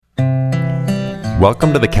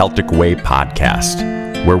Welcome to the Celtic Way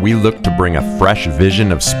podcast, where we look to bring a fresh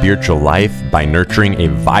vision of spiritual life by nurturing a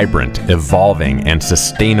vibrant, evolving, and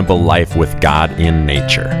sustainable life with God in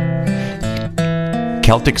nature.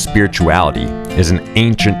 Celtic spirituality is an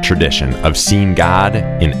ancient tradition of seeing God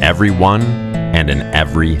in everyone and in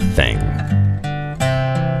everything.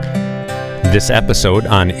 This episode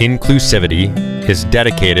on inclusivity is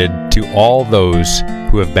dedicated to all those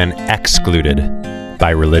who have been excluded by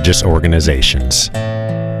religious organizations.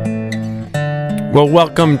 Well,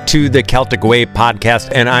 welcome to the Celtic Way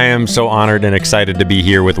podcast, and I am so honored and excited to be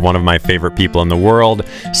here with one of my favorite people in the world,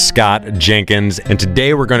 Scott Jenkins, and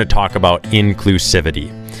today we're going to talk about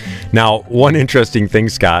inclusivity. Now, one interesting thing,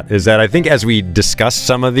 Scott, is that I think as we discuss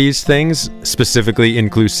some of these things, specifically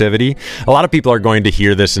inclusivity, a lot of people are going to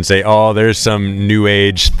hear this and say, oh, there's some new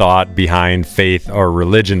age thought behind faith or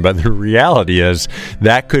religion. But the reality is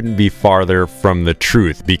that couldn't be farther from the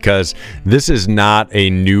truth, because this is not a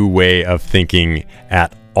new way of thinking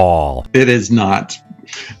at all. It is not.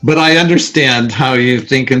 But I understand how you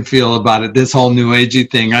think and feel about it, this whole new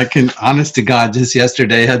agey thing. I can, honest to God, just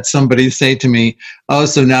yesterday had somebody say to me, oh,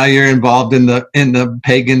 so now you're involved in the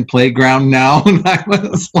pagan playground now? And I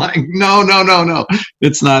was like, no.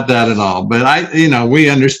 It's not that at all. But we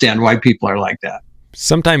understand why people are like that.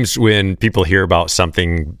 Sometimes when people hear about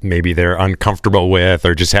something maybe they're uncomfortable with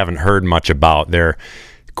or just haven't heard much about, they're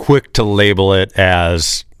quick to label it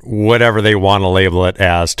as whatever they want to label it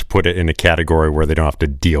as, to put it in a category where they don't have to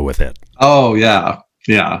deal with it. Oh, yeah.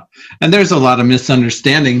 And there's a lot of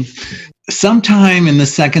misunderstanding. Sometime in the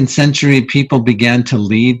 2nd century, people began to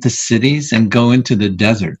leave the cities and go into the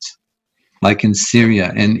deserts, like in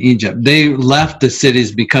Syria and Egypt. They left the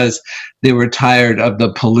cities because they were tired of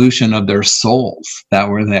the pollution of their souls that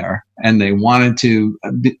were there. And they wanted to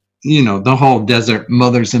the whole desert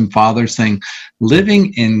mothers and fathers thing,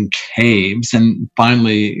 living in caves and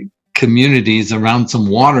finally communities around some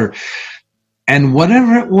water. And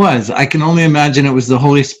whatever it was, I can only imagine it was the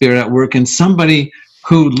Holy Spirit at work in somebody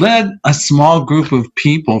who led a small group of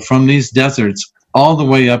people from these deserts all the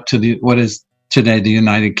way up to what is today the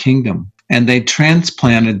United Kingdom. And they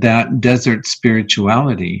transplanted that desert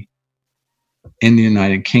spirituality in the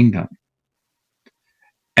United Kingdom.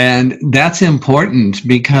 And that's important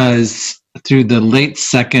because through the late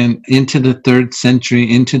 2nd, into the 3rd century,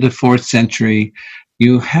 into the 4th century,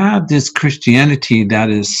 you have this Christianity that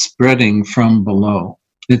is spreading from below.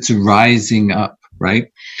 It's rising up, right?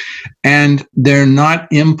 And they're not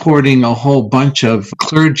importing a whole bunch of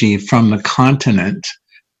clergy from the continent,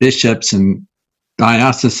 bishops and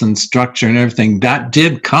diocesan structure and everything. That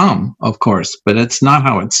did come, of course, but it's not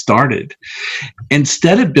how it started.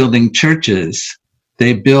 Instead of building churches,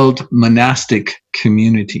 they build monastic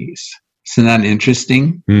communities. Isn't that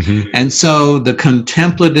interesting? Mm-hmm. And so the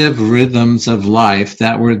contemplative rhythms of life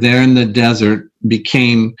that were there in the desert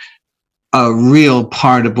became a real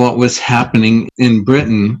part of what was happening in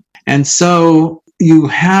Britain. And so you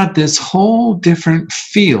have this whole different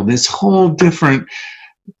feel, this whole different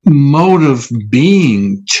mode of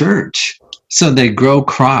being church. So they grow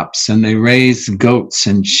crops and they raise goats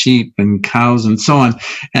and sheep and cows and so on.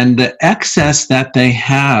 And the excess that they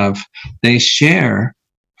have, they share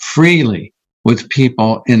freely with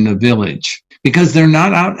people in the village, because they're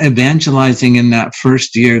not out evangelizing in that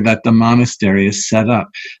first year that the monastery is set up.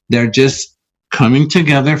 They're just coming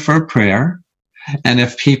together for prayer. And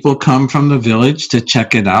if people come from the village to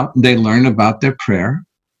check it out, they learn about their prayer.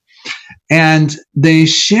 And they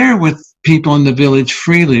share with people in the village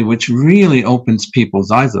freely, which really opens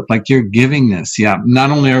people's eyes up. Like, you're giving this. Yeah,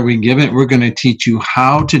 not only are we giving, we're going to teach you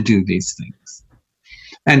how to do these things.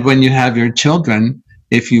 And when you have your children,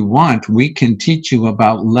 if you want, we can teach you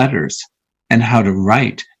about letters and how to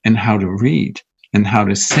write and how to read and how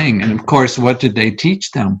to sing. And of course, what did they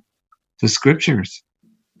teach them? The scriptures,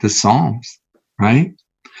 the Psalms, right?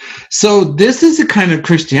 So this is a kind of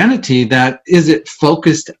Christianity that, is it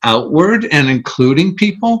focused outward and including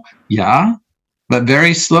people? Yeah, but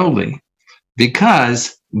very slowly,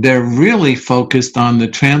 because they're really focused on the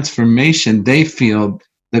transformation they feel,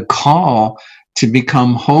 the call to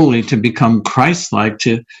become holy, to become Christ-like,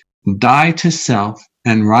 to die to self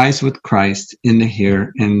and rise with Christ in the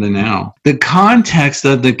here and the now. The context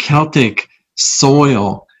of the Celtic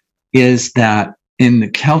soil is that in the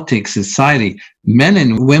Celtic society, men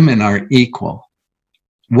and women are equal.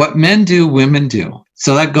 What men do, women do.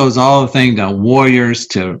 So that goes all the thing to warriors,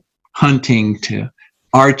 to hunting, to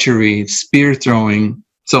archery, spear throwing,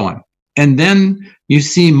 so on. And then you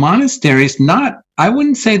see monasteries, I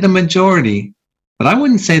wouldn't say the majority, but I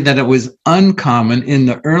wouldn't say that it was uncommon in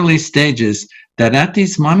the early stages that at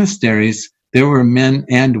these monasteries, there were men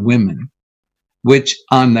and women. which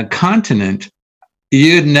on the continent,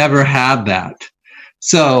 you'd never have that.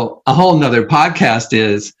 So a whole nother podcast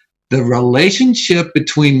is the relationship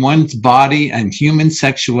between one's body and human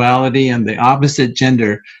sexuality and the opposite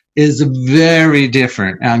gender is very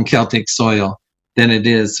different on Celtic soil than it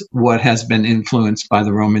is what has been influenced by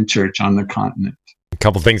the Roman Church on the continent. A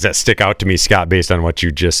couple things that stick out to me, Scott, based on what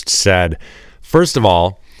you just said. First of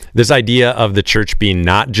all, this idea of the church being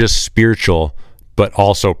not just spiritual, but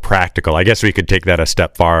also practical. I guess we could take that a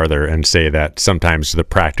step farther and say that sometimes the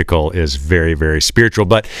practical is very, very spiritual.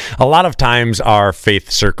 But a lot of times our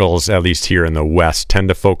faith circles, at least here in the West, tend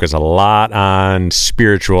to focus a lot on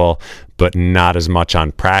spiritual, but not as much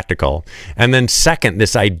on practical. And then second,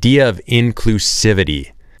 this idea of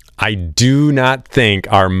inclusivity. I do not think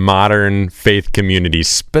our modern faith communities,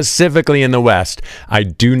 specifically in the West, I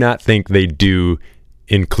do not think they do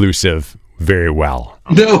inclusive very well.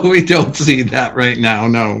 No, we don't see that right now.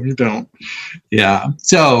 No, we don't. Yeah.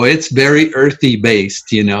 So it's very earthy based,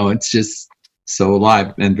 it's just so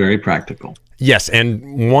alive and very practical. Yes.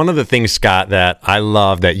 And one of the things, Scott, that I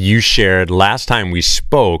love that you shared last time we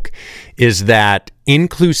spoke is that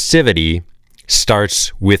inclusivity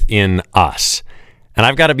starts within us. And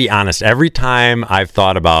I've got to be honest, every time I've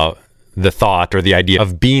thought about the thought or the idea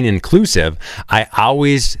of being inclusive, I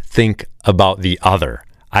always think about the other.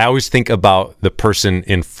 I always think about the person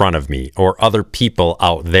in front of me or other people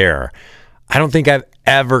out there. I don't think I've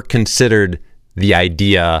ever considered the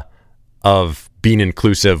idea of being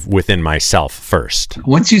inclusive within myself first.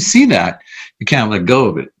 Once you see that, you can't let go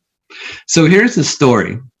of it. So here's a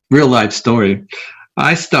story, real life story.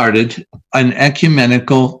 I started an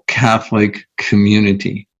ecumenical Catholic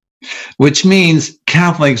community, which means Roman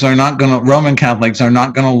Catholics are not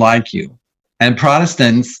going to like you, and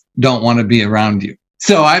Protestants don't want to be around you.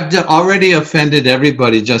 So I've already offended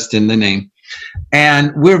everybody just in the name.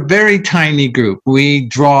 And we're a very tiny group. We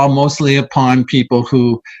draw mostly upon people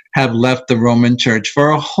who have left the Roman Church for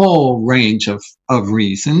a whole range of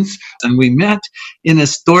reasons. And we met in a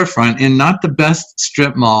storefront in not the best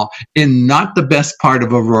strip mall, in not the best part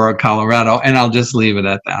of Aurora, Colorado. And I'll just leave it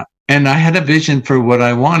at that. And I had a vision for what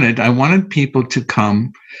I wanted. I wanted people to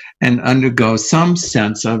come and undergo some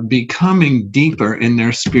sense of becoming deeper in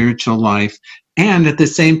their spiritual life, and at the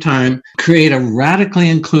same time, create a radically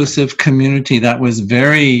inclusive community that was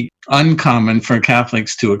very uncommon for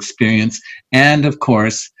Catholics to experience. And of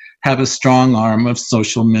course, have a strong arm of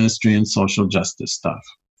social ministry and social justice stuff.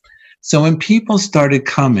 So when people started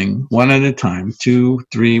coming one at a time, 2,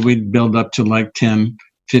 3, we'd build up to like 10,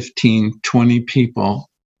 15, 20 people.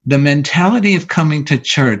 The mentality of coming to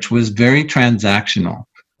church was very transactional.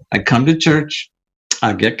 I come to church,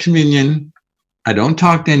 I get communion, I don't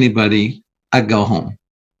talk to anybody, I go home.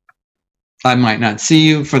 I might not see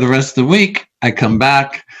you for the rest of the week. I come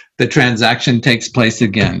back. The transaction takes place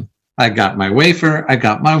again. I got my wafer. I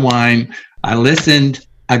got my wine. I listened.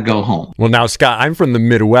 I go home. Well, now, Scott, I'm from the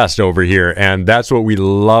Midwest over here, and that's what we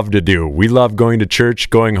love to do. We love going to church,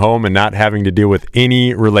 going home, and not having to deal with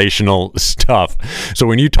any relational stuff. So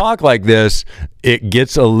when you talk like this, it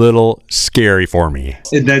gets a little scary for me.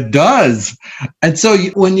 That does. And so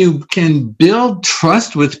when you can build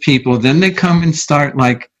trust with people, then they come and start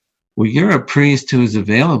like, well, you're a priest who's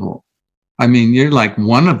available. I mean, you're like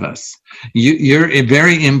one of us. You're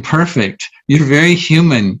very imperfect. You're very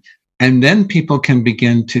human. And then people can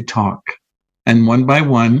begin to talk. And one by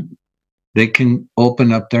one, they can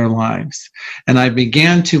open up their lives. And I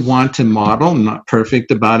began to want to model, I'm not perfect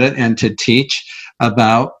about it, and to teach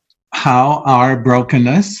about how our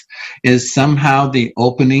brokenness is somehow the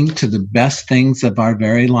opening to the best things of our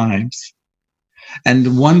very lives.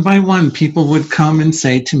 And one by one, people would come and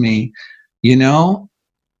say to me,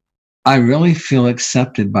 I really feel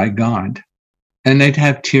accepted by God. And they'd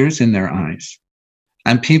have tears in their eyes.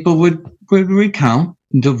 And people would recount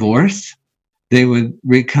divorce. They would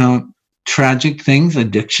recount tragic things,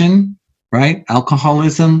 addiction, right?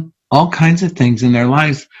 Alcoholism, all kinds of things in their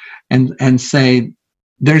lives, and say,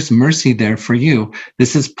 there's mercy there for you.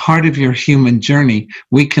 This is part of your human journey.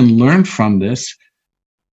 We can learn from this.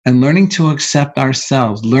 And learning to accept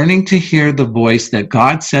ourselves, learning to hear the voice that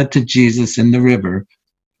God said to Jesus in the river,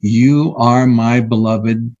 you are my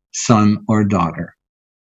beloved son or daughter.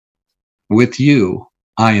 With you,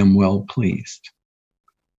 I am well pleased.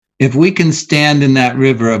 If we can stand in that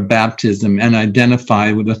river of baptism and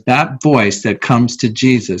identify with that voice that comes to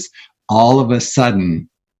Jesus, all of a sudden,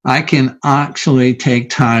 I can actually take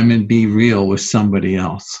time and be real with somebody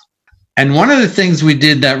else. And one of the things we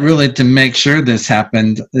did that really to make sure this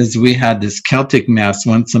happened is we had this Celtic Mass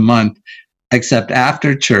once a month, except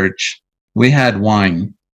after church, we had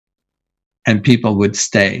wine and people would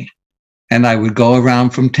stay. And I would go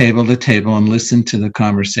around from table to table and listen to the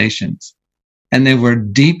conversations. And they were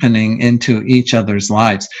deepening into each other's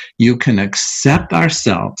lives. You can accept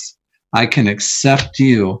ourselves. I can accept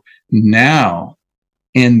you. Now,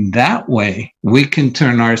 in that way, we can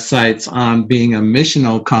turn our sights on being a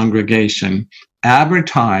missional congregation,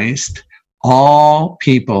 advertised. All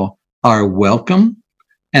people are welcome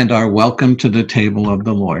and are welcome to the table of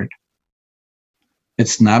the Lord.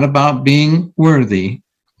 It's not about being worthy.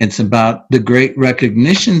 It's about the great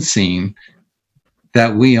recognition scene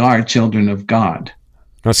that we are children of God.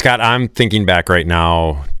 Now, Scott, I'm thinking back right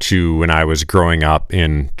now to when I was growing up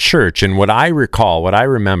in church, and what I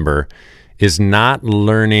remember is not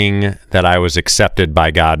learning that I was accepted by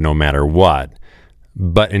God no matter what,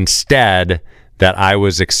 but instead that I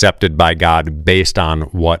was accepted by God based on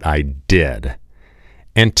what I did.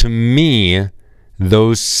 And to me,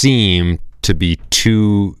 those seem to be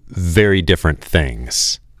two very different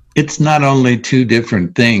things. It's not only two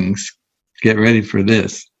different things. Get ready for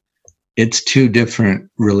this. It's two different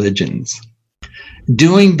religions.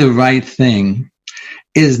 Doing the right thing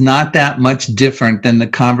is not that much different than the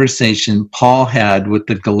conversation Paul had with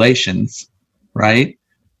the Galatians, right?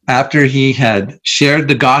 After he had shared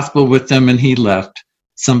the gospel with them and he left,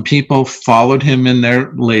 some people followed him in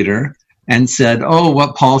there later and said, oh,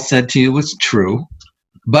 what Paul said to you was true,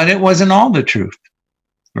 but it wasn't all the truth,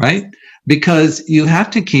 right? Because you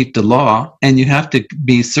have to keep the law and you have to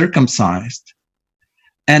be circumcised.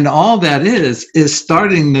 And all that is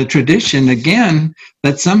starting the tradition again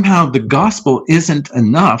that somehow the gospel isn't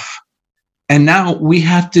enough. And now we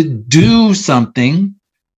have to do something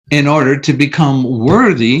in order to become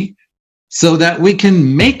worthy so that we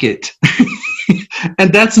can make it.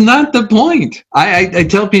 And that's not the point. I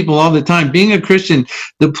tell people all the time, being a Christian,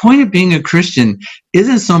 the point of being a Christian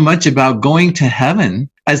isn't so much about going to heaven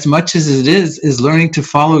as much as it is learning to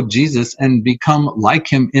follow Jesus and become like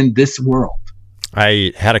him in this world.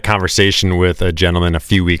 I had a conversation with a gentleman a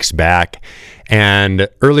few weeks back, and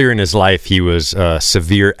earlier in his life, he was a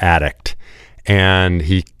severe addict, and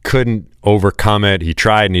he couldn't overcome it. He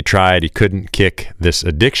tried and he tried. He couldn't kick this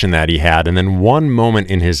addiction that he had. And then one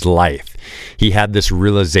moment in his life, he had this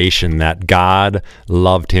realization that God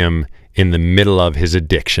loved him in the middle of his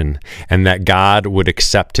addiction, and that God would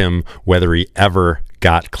accept him whether he ever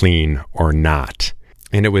got clean or not.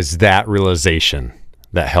 And it was that realization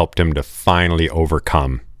that helped him to finally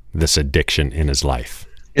overcome this addiction in his life.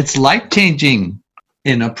 It's life-changing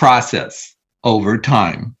in a process over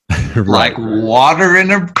time. Right. Like water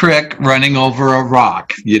in a creek running over a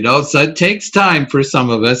rock, so it takes time for some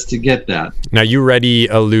of us to get that. Now, you already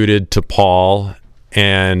alluded to Paul,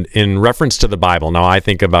 and in reference to the Bible, now I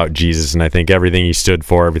think about Jesus, and I think everything he stood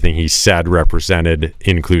for, everything he said represented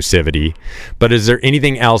inclusivity. But is there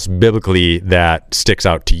anything else biblically that sticks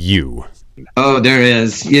out to you? Oh, there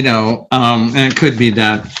is, and it could be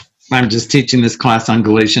that I'm just teaching this class on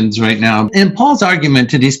Galatians right now. And Paul's argument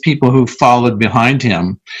to these people who followed behind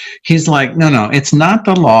him, he's like, no, it's not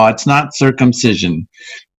the law. It's not circumcision.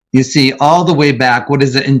 You see, all the way back, what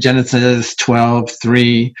is it in Genesis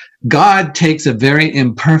 12:3? God takes a very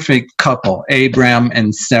imperfect couple, Abram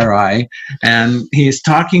and Sarai, and he's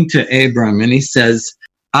talking to Abram, and he says,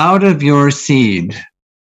 out of your seed,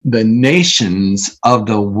 the nations of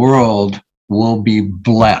the world will be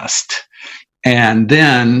blessed. And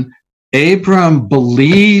then Abram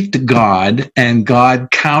believed God, and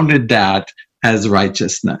God counted that as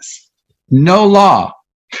righteousness. No law,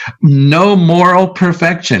 no moral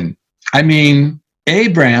perfection. I mean,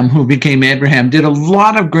 Abraham, who became Abraham, did a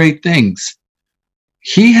lot of great things.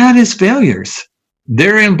 He had his failures.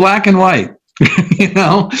 They're in black and white,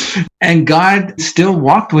 and God still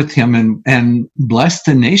walked with him and blessed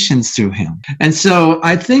the nations through him. And so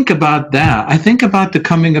I think about that. I think about the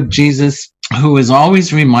coming of Jesus, who is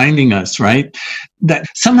always reminding us, right, that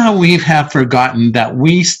somehow we have forgotten that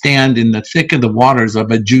we stand in the thick of the waters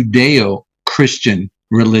of a Judeo-Christian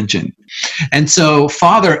religion. And so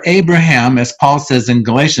Father Abraham, as Paul says in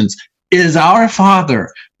Galatians, is our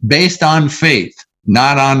father based on faith,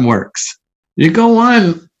 not on works. You go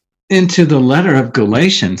on into the letter of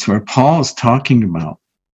Galatians where Paul's talking about,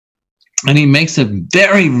 and he makes a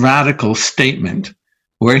very radical statement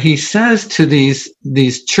where he says to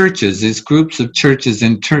these churches, these groups of churches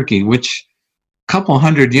in Turkey, which a couple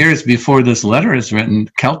hundred years before this letter is written,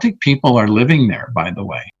 Celtic people are living there, by the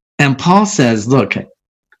way. And Paul says, look,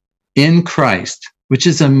 in Christ, which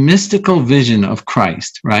is a mystical vision of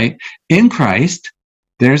Christ, right? In Christ,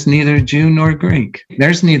 there's neither Jew nor Greek.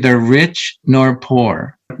 There's neither rich nor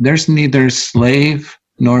poor. There's neither slave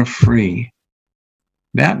nor free.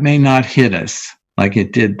 That may not hit us like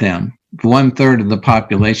it did them. 1/3 of the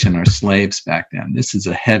population are slaves back then. This is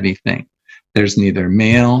a heavy thing. There's neither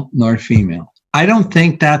male nor female. I don't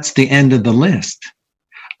think that's the end of the list.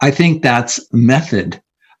 I think that's method.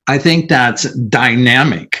 I think that's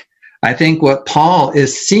dynamic. I think what Paul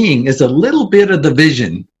is seeing is a little bit of the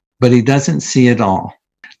vision, but he doesn't see it all.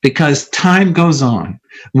 Because time goes on.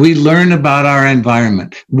 We learn about our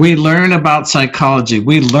environment. We learn about psychology.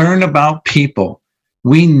 We learn about people.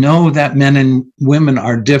 We know that men and women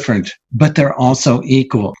are different, but they're also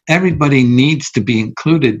equal. Everybody needs to be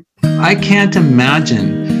included. I can't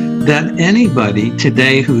imagine that anybody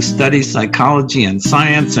today who studies psychology and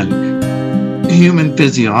science and human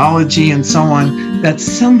physiology and so on, that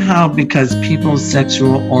somehow because people's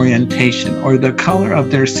sexual orientation or the color of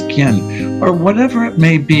their skin or whatever it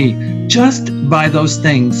may be, just by those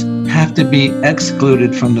things have to be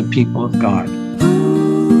excluded from the people of God.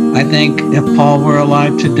 I think if Paul were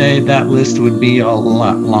alive today, that list would be a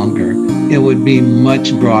lot longer. It would be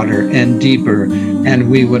much broader and deeper, and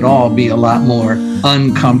we would all be a lot more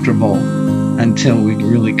uncomfortable until we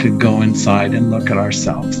really could go inside and look at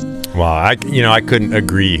ourselves. Well, I couldn't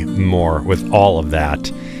agree more with all of that.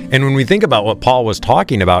 And when we think about what Paul was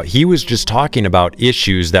talking about, he was just talking about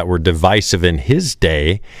issues that were divisive in his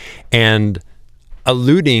day and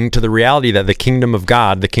alluding to the reality that the kingdom of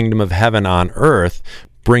God, the kingdom of heaven on earth,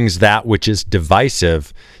 brings that which is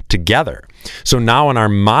divisive together. So now in our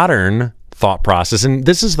modern thought process, and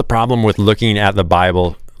this is the problem with looking at the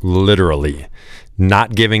Bible literally,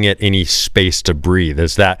 not giving it any space to breathe,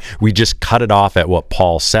 is that we just cut it off at what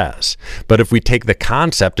Paul says. But if we take the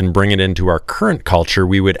concept and bring it into our current culture,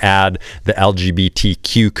 we would add the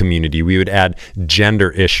LGBTQ community. We would add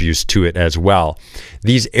gender issues to it as well.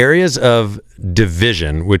 These areas of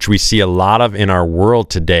division, which we see a lot of in our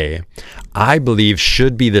world today, I believe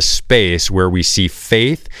should be the space where we see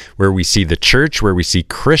faith, where we see the church, where we see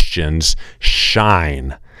Christians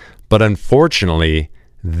shine. But unfortunately,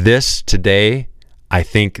 this today, I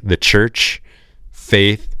think the church,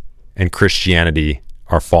 faith, and Christianity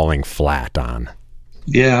are falling flat on.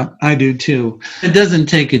 Yeah, I do too. It doesn't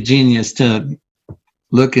take a genius to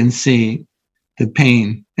look and see the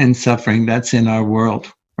pain and suffering that's in our world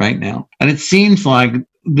right now. And it seems like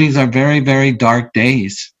these are very, very dark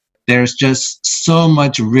days. There's just so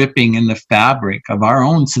much ripping in the fabric of our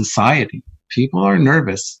own society. People are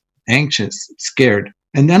nervous, anxious, scared.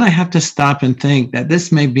 And then I have to stop and think that this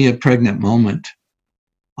may be a pregnant moment.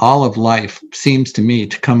 All of life seems to me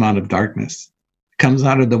to come out of darkness. It comes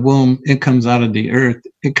out of the womb. It comes out of the earth.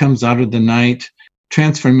 It comes out of the night.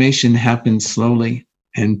 Transformation happens slowly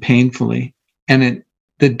and painfully. And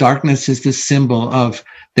the darkness is the symbol of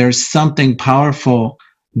there's something powerful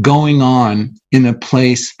going on in a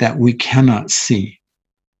place that we cannot see.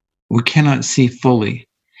 We cannot see fully.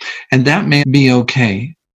 And that may be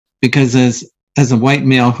okay, because as a white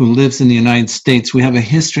male who lives in the United States, we have a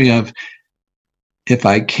history of, if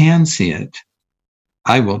I can see it,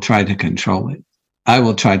 I will try to control it. I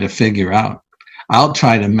will try to figure out. I'll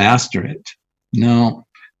try to master it. No,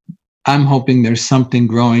 I'm hoping there's something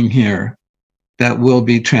growing here that will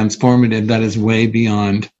be transformative, that is way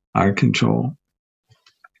beyond our control.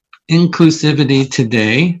 Inclusivity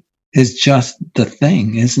today is just the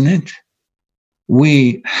thing, isn't it?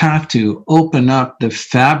 We have to open up the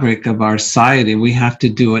fabric of our society. We have to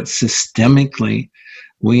do it systemically.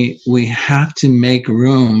 We have to make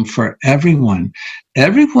room for everyone.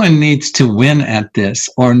 Everyone needs to win at this,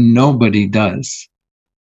 or nobody does.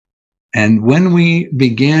 And when we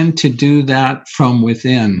begin to do that from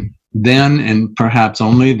within, then, and perhaps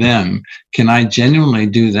only then, can I genuinely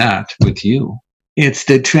do that with you. It's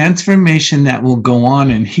the transformation that will go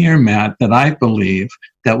on in here, Matt, that I believe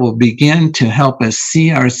that will begin to help us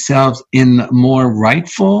see ourselves in a more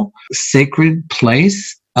rightful, sacred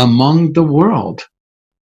place among the world,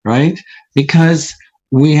 right? Because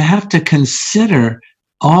we have to consider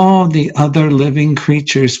all the other living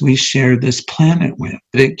creatures we share this planet with.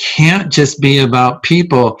 It can't just be about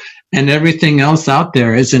people, and everything else out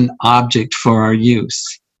there is an object for our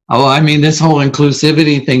use. Oh, I mean, this whole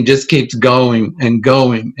inclusivity thing just keeps going and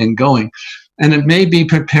going and going. And it may be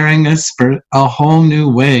preparing us for a whole new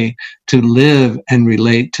way to live and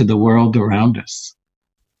relate to the world around us.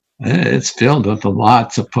 It's filled with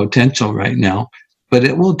lots of potential right now, but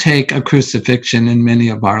it will take a crucifixion in many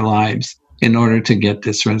of our lives in order to get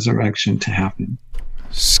this resurrection to happen.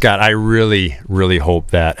 Scott, I really, really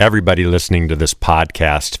hope that everybody listening to this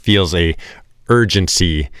podcast feels a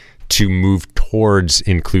urgency to move towards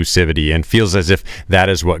inclusivity and feels as if that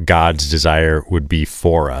is what God's desire would be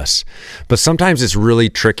for us. But sometimes it's really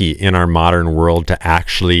tricky in our modern world to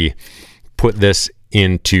actually put this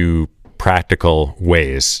into practical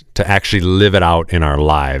ways to actually live it out in our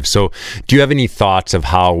lives. So do you have any thoughts of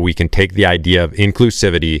how we can take the idea of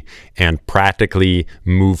inclusivity and practically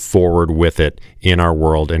move forward with it in our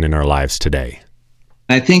world and in our lives today?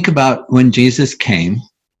 I think about when Jesus came.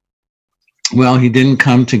 Well, he didn't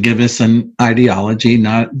come to give us an ideology,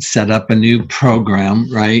 not set up a new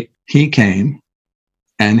program, right? He came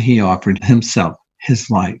and he offered himself,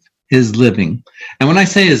 his life, his living. And when I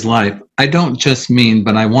say his life, I don't just mean,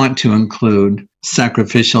 but I want to include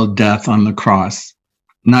sacrificial death on the cross,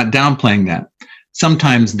 not downplaying that.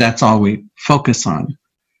 Sometimes that's all we focus on.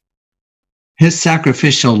 His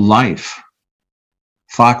sacrificial life.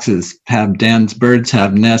 Foxes have dens, birds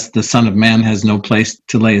have nests, the Son of Man has no place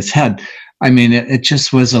to lay his head. I mean, it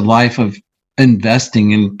just was a life of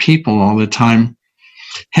investing in people all the time.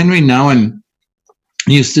 Henry Nouwen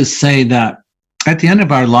used to say that at the end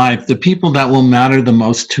of our life, the people that will matter the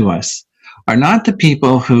most to us are not the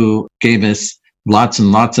people who gave us lots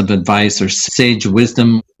and lots of advice or sage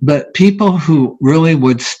wisdom, but people who really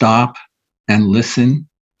would stop and listen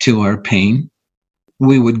to our pain.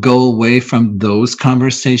 We would go away from those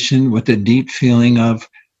conversations with a deep feeling of,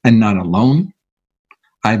 I'm not alone.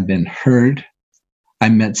 I've been heard. I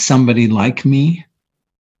met somebody like me.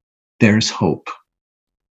 There's hope.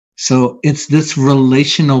 So it's this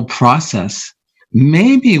relational process.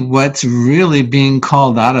 Maybe what's really being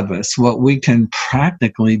called out of us, what we can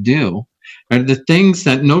practically do, are the things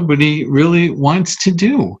that nobody really wants to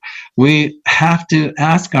do. We have to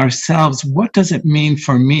ask ourselves, what does it mean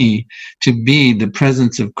for me to be the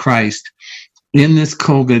presence of Christ in this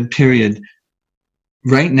COVID period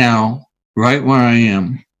right now, right where I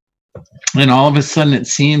am? And all of a sudden it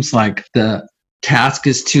seems like the task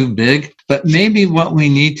is too big, but maybe what we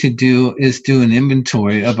need to do is do an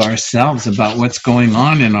inventory of ourselves about what's going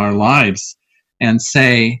on in our lives and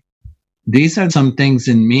say, these are some things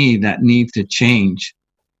in me that need to change.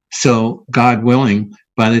 So God willing,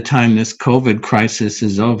 by the time this COVID crisis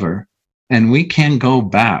is over and we can go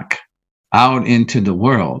back out into the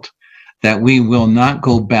world, that we will not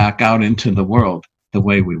go back out into the world the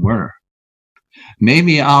way we were.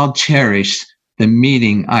 Maybe I'll cherish the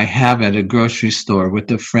meeting I have at a grocery store with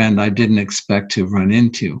a friend I didn't expect to run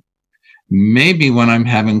into. Maybe when I'm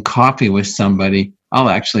having coffee with somebody, I'll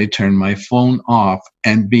actually turn my phone off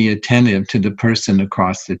and be attentive to the person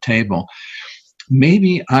across the table.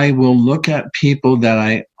 Maybe I will look at people that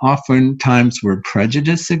I oftentimes were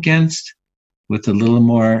prejudiced against with a little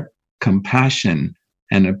more compassion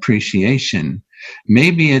and appreciation.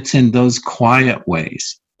 Maybe it's in those quiet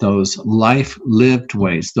ways, those life-lived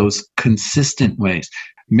ways, those consistent ways.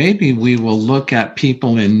 Maybe we will look at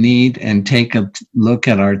people in need and take a look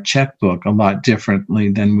at our checkbook a lot differently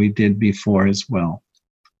than we did before as well.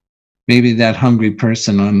 Maybe that hungry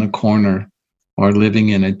person on the corner or living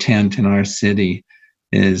in a tent in our city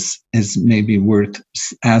is maybe worth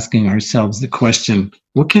asking ourselves the question,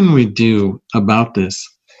 what can we do about this?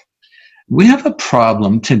 We have a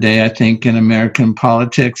problem today, I think, in American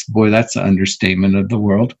politics. Boy, that's an understatement of the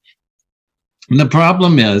world. And the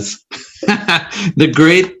problem is the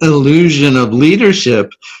great illusion of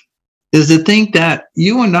leadership is to think that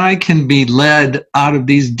you and I can be led out of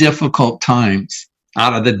these difficult times,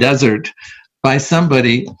 out of the desert, by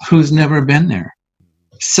somebody who's never been there.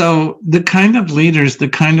 So the kind of leaders, the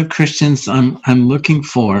kind of Christians I'm looking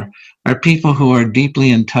for are people who are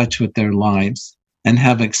deeply in touch with their lives and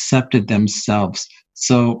have accepted themselves,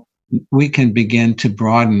 so we can begin to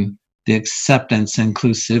broaden the acceptance and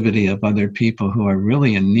inclusivity of other people who are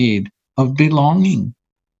really in need of belonging.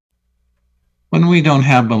 When we don't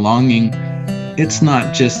have belonging, it's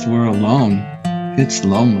not just we're alone, it's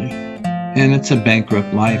lonely, and it's a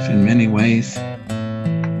bankrupt life in many ways.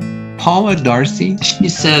 Paula Darcy, she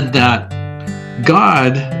said that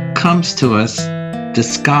God comes to us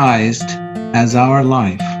disguised as our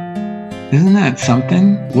life. Isn't that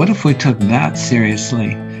something? What if we took that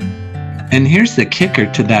seriously? And here's the kicker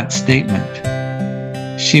to that statement.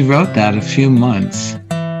 She wrote that a few months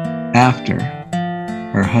after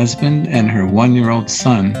her husband and her 1-year-old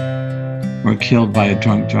son were killed by a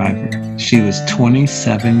drunk driver. She was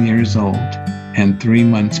 27 years old and 3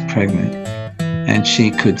 months pregnant, and she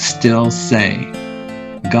could still say,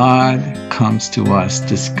 God comes to us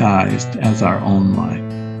disguised as our own life.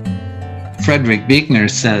 Frederick Buechner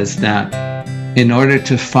says that in order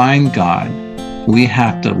to find God, we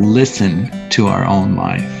have to listen to our own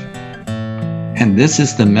life. And this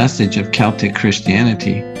is the message of Celtic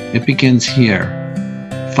Christianity. It begins here.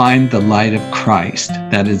 Find the light of Christ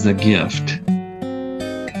that is a gift.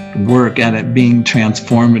 Work at it being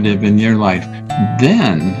transformative in your life.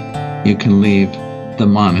 Then you can leave the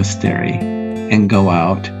monastery and go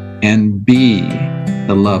out and be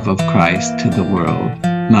the love of Christ to the world,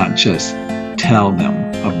 not just tell them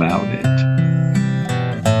about it.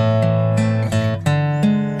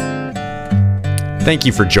 Thank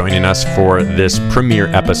you for joining us for this premiere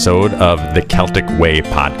episode of the Celtic Way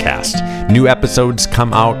podcast. New episodes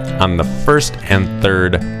come out on the first and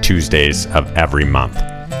third Tuesdays of every month.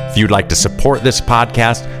 If you'd like to support this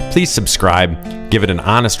podcast, please subscribe, give it an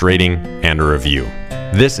honest rating, and a review.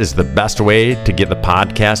 This is the best way to get the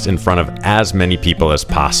podcast in front of as many people as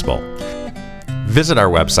possible. Visit our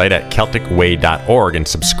website at CelticWay.org and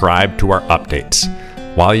subscribe to our updates.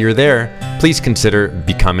 While you're there, please consider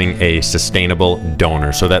becoming a sustainable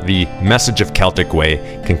donor so that the message of Celtic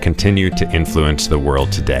Way can continue to influence the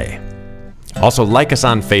world today. Also, like us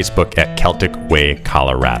on Facebook at Celtic Way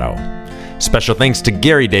Colorado. Special thanks to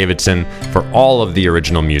Gary Davidson for all of the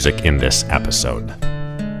original music in this episode.